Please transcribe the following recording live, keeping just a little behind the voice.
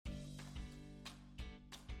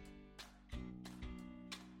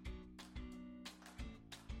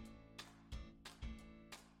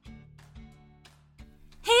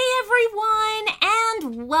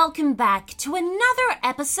welcome back to another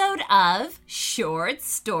episode of Short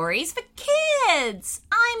Stories for Kids.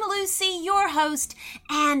 I'm Lucy, your host,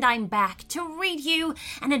 and I'm back to read you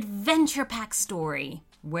an adventure-packed story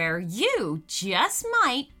where you just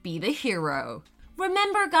might be the hero.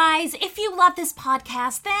 Remember, guys, if you love this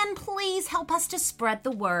podcast, then please help us to spread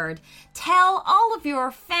the word. Tell all of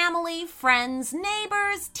your family, friends,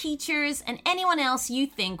 neighbors, teachers, and anyone else you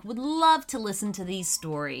think would love to listen to these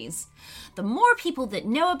stories. The more people that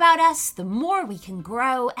know about us, the more we can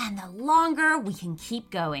grow and the longer we can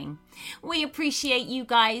keep going. We appreciate you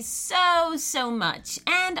guys so much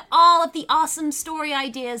and all of the awesome story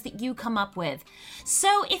ideas that you come up with.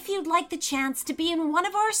 So if you'd like the chance to be in one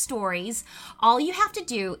of our stories, all you have to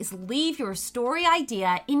do is leave your story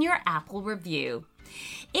idea in your Apple review.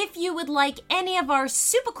 If you would like any of our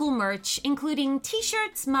super cool merch, including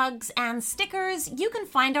t-shirts, mugs, and stickers, you can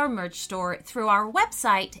find our merch store through our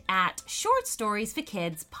website at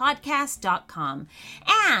shortstoriesforkidspodcast.com.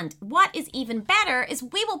 And what is even better is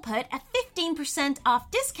we will put a 15% off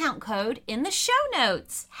discount code in the show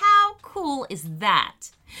notes. How cool is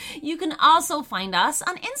that? You can also find us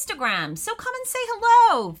on Instagram, so come and say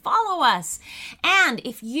hello, follow us. And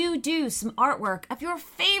if you do some artwork of your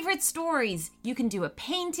favorite stories, you can do a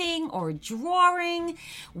painting or drawing.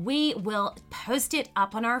 We will post it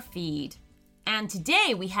up on our feed. And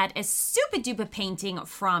today we had a super duper painting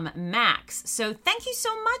from Max. So thank you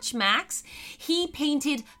so much, Max. He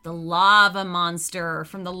painted the lava monster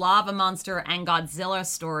from the Lava Monster and Godzilla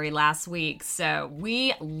story last week. So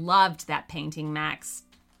we loved that painting, Max.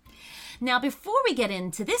 Now, before we get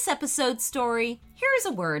into this episode's story, here's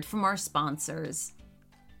a word from our sponsors.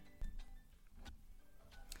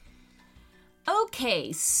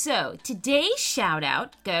 Okay, so today's shout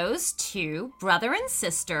out goes to brother and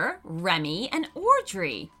sister Remy and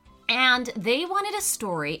Audrey. And they wanted a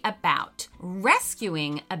story about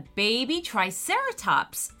rescuing a baby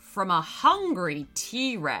Triceratops from a hungry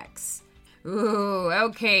T-Rex. Ooh,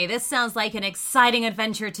 okay, this sounds like an exciting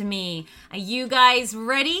adventure to me. Are you guys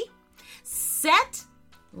ready? Set,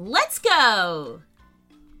 let's go!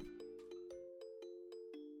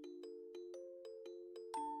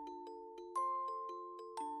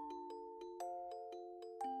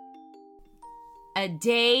 A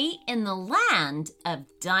day in the land of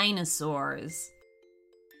dinosaurs.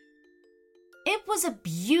 It was a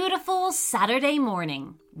beautiful Saturday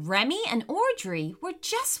morning. Remy and Audrey were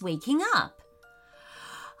just waking up.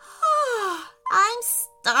 I'm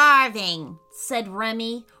starving, said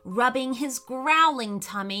Remy, rubbing his growling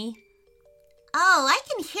tummy. Oh, I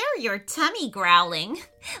can hear your tummy growling.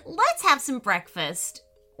 Let's have some breakfast,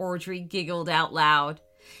 Audrey giggled out loud.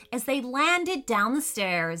 As they landed down the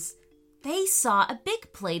stairs, they saw a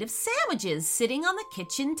big plate of sandwiches sitting on the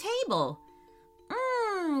kitchen table.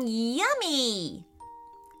 Yummy!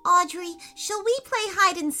 Audrey, shall we play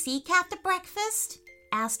hide and seek after breakfast?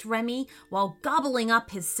 Asked Remy while gobbling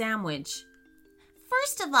up his sandwich.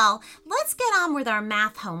 First of all, let's get on with our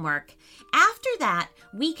math homework. After that,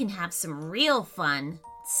 we can have some real fun,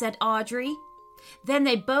 said Audrey. Then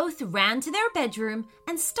they both ran to their bedroom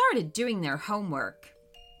and started doing their homework.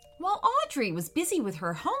 While Audrey was busy with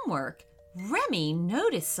her homework, Remy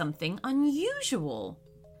noticed something unusual.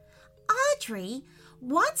 Audrey,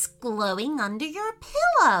 what's glowing under your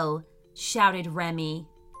pillow? Shouted Remy.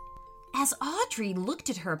 As Audrey looked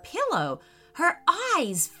at her pillow, her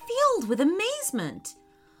eyes filled with amazement.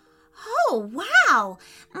 Oh, wow!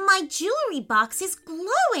 My jewelry box is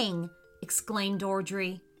glowing, exclaimed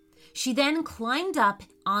Audrey. She then climbed up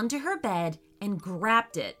onto her bed and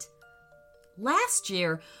grabbed it. Last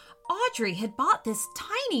year, Audrey had bought this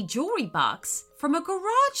tiny jewelry box from a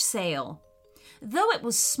garage sale. Though it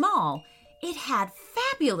was small, it had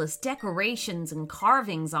fabulous decorations and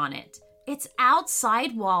carvings on it. Its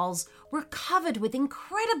outside walls were covered with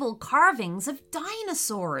incredible carvings of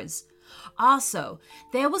dinosaurs. Also,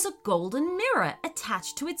 there was a golden mirror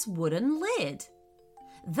attached to its wooden lid.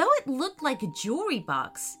 Though it looked like a jewelry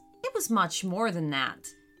box, it was much more than that.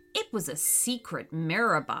 It was a secret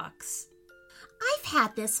mirror box. I've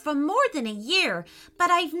had this for more than a year,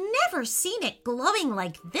 but I've never seen it glowing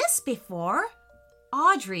like this before.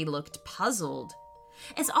 Audrey looked puzzled.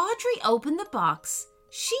 As Audrey opened the box,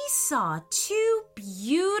 she saw 2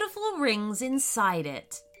 beautiful rings inside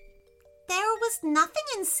it. There was nothing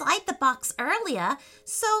inside the box earlier,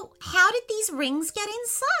 so how did these rings get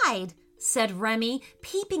inside? Said Remy,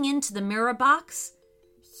 peeping into the mirror box.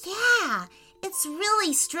 Yeah, it's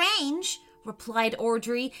really strange, replied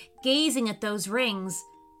Audrey, gazing at those rings.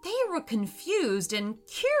 They were confused and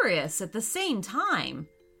curious at the same time.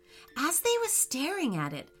 As they were staring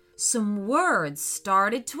at it, some words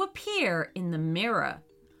started to appear in the mirror.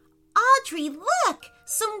 Audrey, look!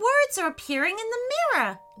 Some words are appearing in the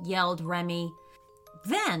mirror, yelled Remy.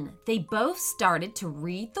 Then they both started to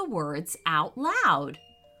read the words out loud.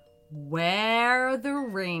 Wear the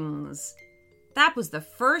rings. That was the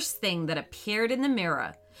first thing that appeared in the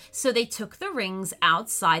mirror. So they took the rings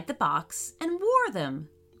outside the box and wore them.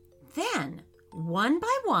 Then, one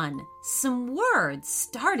by one, some words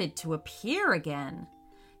started to appear again.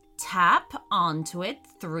 Tap onto it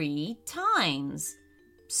 3 times.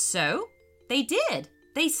 So they did.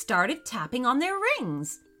 They started tapping on their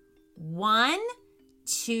rings. 1,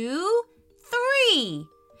 2, 3.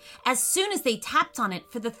 As soon as they tapped on it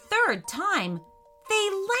for the 3rd time, they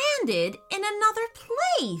landed in another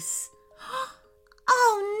place.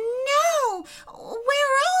 Oh no! Where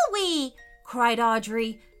are we? Cried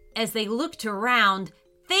Audrey. As they looked around,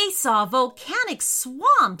 they saw volcanic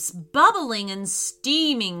swamps bubbling and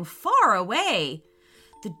steaming far away.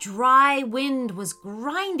 The dry wind was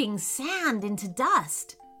grinding sand into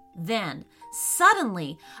dust. Then,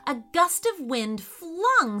 suddenly, a gust of wind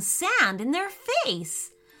flung sand in their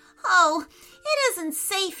face. Oh, it isn't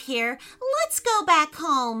safe here. Let's go back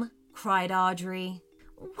home, cried Audrey.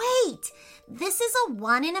 Wait, this is a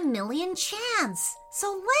 1 in a million chance,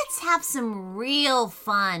 so let's have some real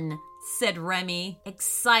fun, said Remy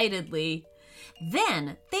excitedly.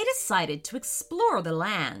 Then they decided to explore the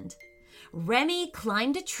land. Remy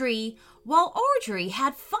climbed a tree while Audrey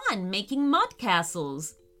had fun making mud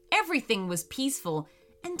castles. Everything was peaceful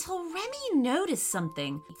until Remy noticed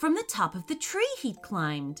something from the top of the tree he'd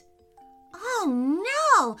climbed. Oh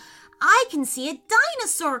no! I can see a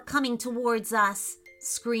dinosaur coming towards us,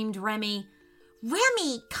 screamed Remy.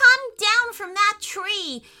 Remy, come down from that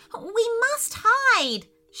tree! We must hide,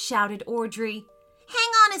 shouted Audrey.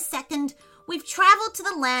 Hang on a second. We've traveled to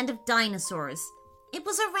the land of dinosaurs. It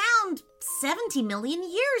was around 70 million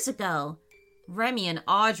years ago. Remy and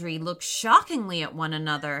Audrey looked shockingly at one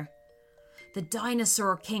another. The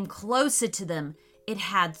dinosaur came closer to them. It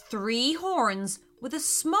had 3 horns with a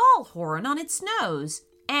small horn on its nose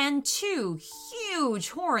and 2 huge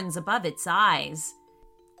horns above its eyes.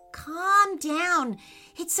 Calm down.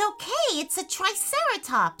 It's okay. It's a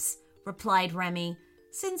triceratops, replied Remy.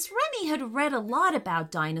 Since Remy had read a lot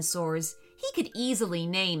about dinosaurs, he could easily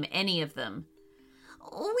name any of them.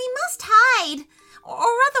 We must hide, or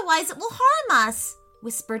otherwise it will harm us,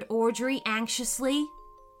 whispered Audrey anxiously.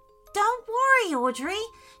 Don't worry, Audrey.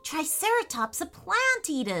 Triceratops are plant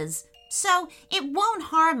eaters, so it won't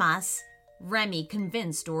harm us, Remy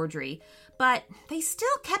convinced Audrey, but they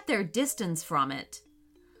still kept their distance from it.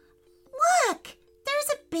 Look, there's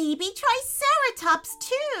a baby triceratops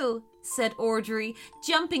too, said Audrey,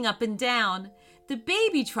 jumping up and down. The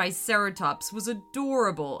baby triceratops was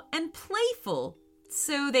adorable and playful,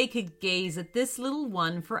 so they could gaze at this little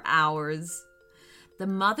one for hours. The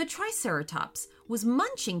mother triceratops was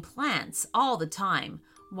munching plants all the time,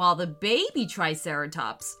 while the baby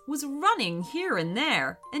triceratops was running here and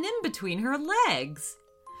there and in between her legs.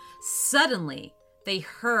 Suddenly, they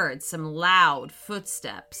heard some loud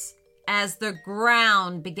footsteps. As the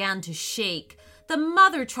ground began to shake, the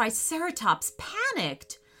mother triceratops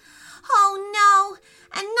panicked. Oh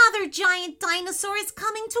no! Another giant dinosaur is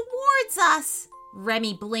coming towards us!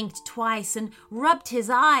 Remy blinked twice and rubbed his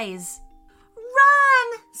eyes.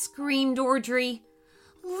 Run! Screamed Audrey.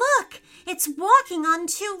 Look, it's walking on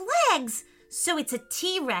 2 legs. So it's a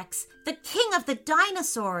T-Rex, the king of the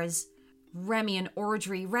dinosaurs. Remy and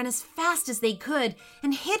Audrey ran as fast as they could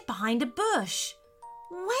and hid behind a bush.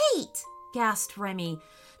 Wait, gasped Remy.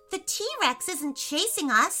 The T-Rex isn't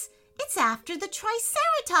chasing us. It's after the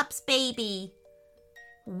Triceratops baby.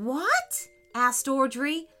 What? Asked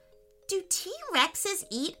Audrey. Do T-Rexes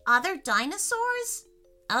eat other dinosaurs?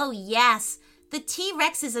 Oh, yes. The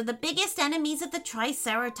T-Rexes are the biggest enemies of the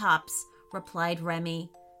Triceratops, replied Remy.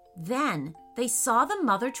 Then they saw the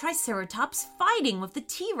mother Triceratops fighting with the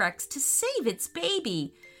T-Rex to save its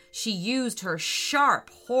baby. She used her sharp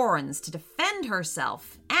horns to defend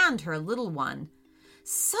herself and her little one.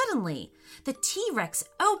 Suddenly, the T-Rex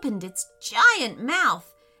opened its giant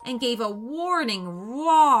mouth and gave a warning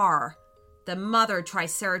roar. The mother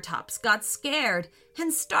Triceratops got scared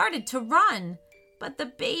and started to run, but the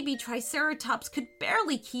baby Triceratops could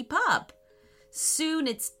barely keep up. Soon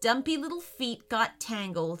its dumpy little feet got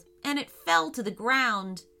tangled and it fell to the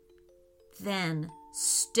ground. Then,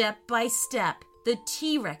 step by step, the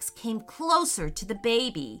T-Rex came closer to the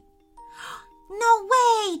baby. No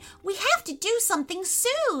way! We have to do something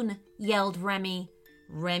soon, yelled Remy.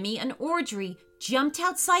 Remy and Audrey jumped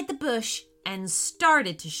outside the bush and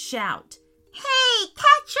started to shout. Hey,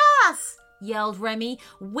 catch us! Yelled Remy,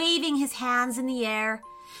 waving his hands in the air.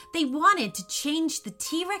 They wanted to change the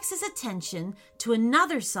T-Rex's attention to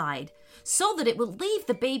another side so that it would leave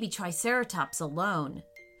the baby Triceratops alone.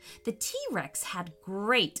 The T-Rex had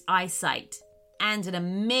great eyesight and an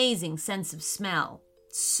amazing sense of smell,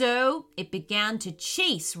 so it began to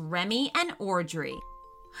chase Remy and Audrey.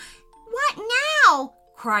 "What now?"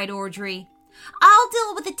 cried Audrey. "I'll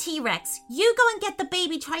deal with the T-Rex. You go and get the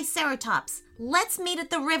baby Triceratops. Let's meet at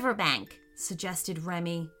the riverbank," suggested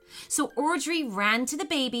Remy. So Audrey ran to the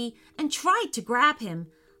baby and tried to grab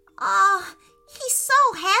him. He's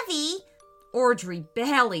so heavy." Audrey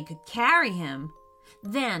barely could carry him.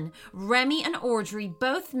 Then Remy and Audrey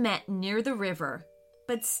both met near the river,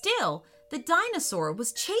 but still the dinosaur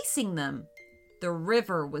was chasing them. The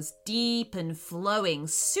river was deep and flowing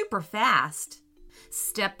super fast.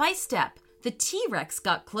 Step by step, the T-Rex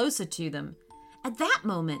got closer to them. At that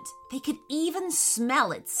moment, they could even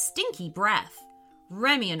smell its stinky breath.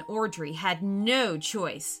 Remy and Audrey had no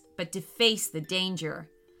choice but to face the danger.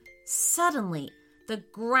 Suddenly, the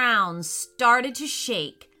ground started to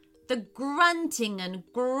shake. The grunting and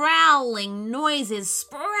growling noises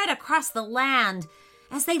spread across the land.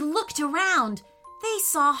 As they looked around, they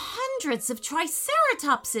saw hundreds of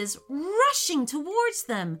Triceratopses rushing towards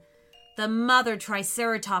them. The mother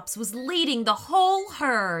Triceratops was leading the whole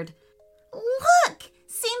herd. "Look!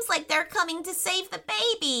 Seems like they're coming to save the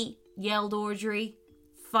baby," yelled Audrey.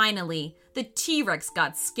 Finally, the T-Rex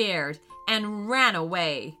got scared and ran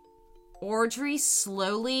away. Audrey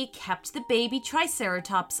slowly kept the baby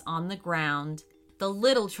Triceratops on the ground. The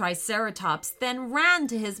little Triceratops then ran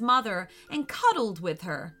to his mother and cuddled with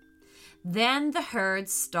her. Then the herd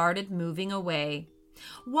started moving away.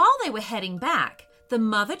 While they were heading back, the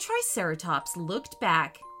mother Triceratops looked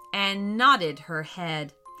back and nodded her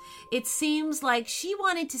head. It seems like she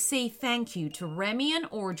wanted to say thank you to Remy and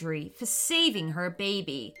Audrey for saving her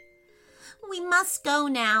baby. "We must go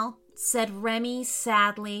now," said Remy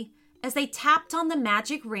sadly. As they tapped on the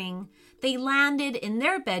magic ring, they landed in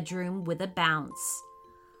their bedroom with a bounce.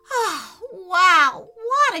 "Wow,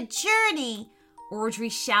 what a journey!" Audrey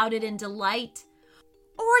shouted in delight.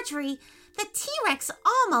 "Audrey, the T-Rex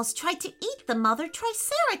almost tried to eat the mother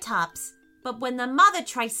Triceratops. But when the mother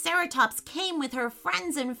Triceratops came with her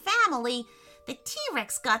friends and family, the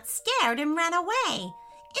T-Rex got scared and ran away.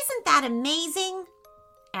 Isn't that amazing?"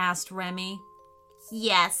 asked Remy.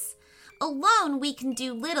 "Yes, alone we can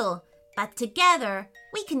do little, but together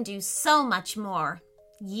we can do so much more.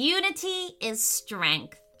 Unity is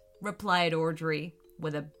strength," replied Audrey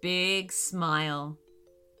with a big smile.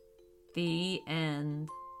 The end.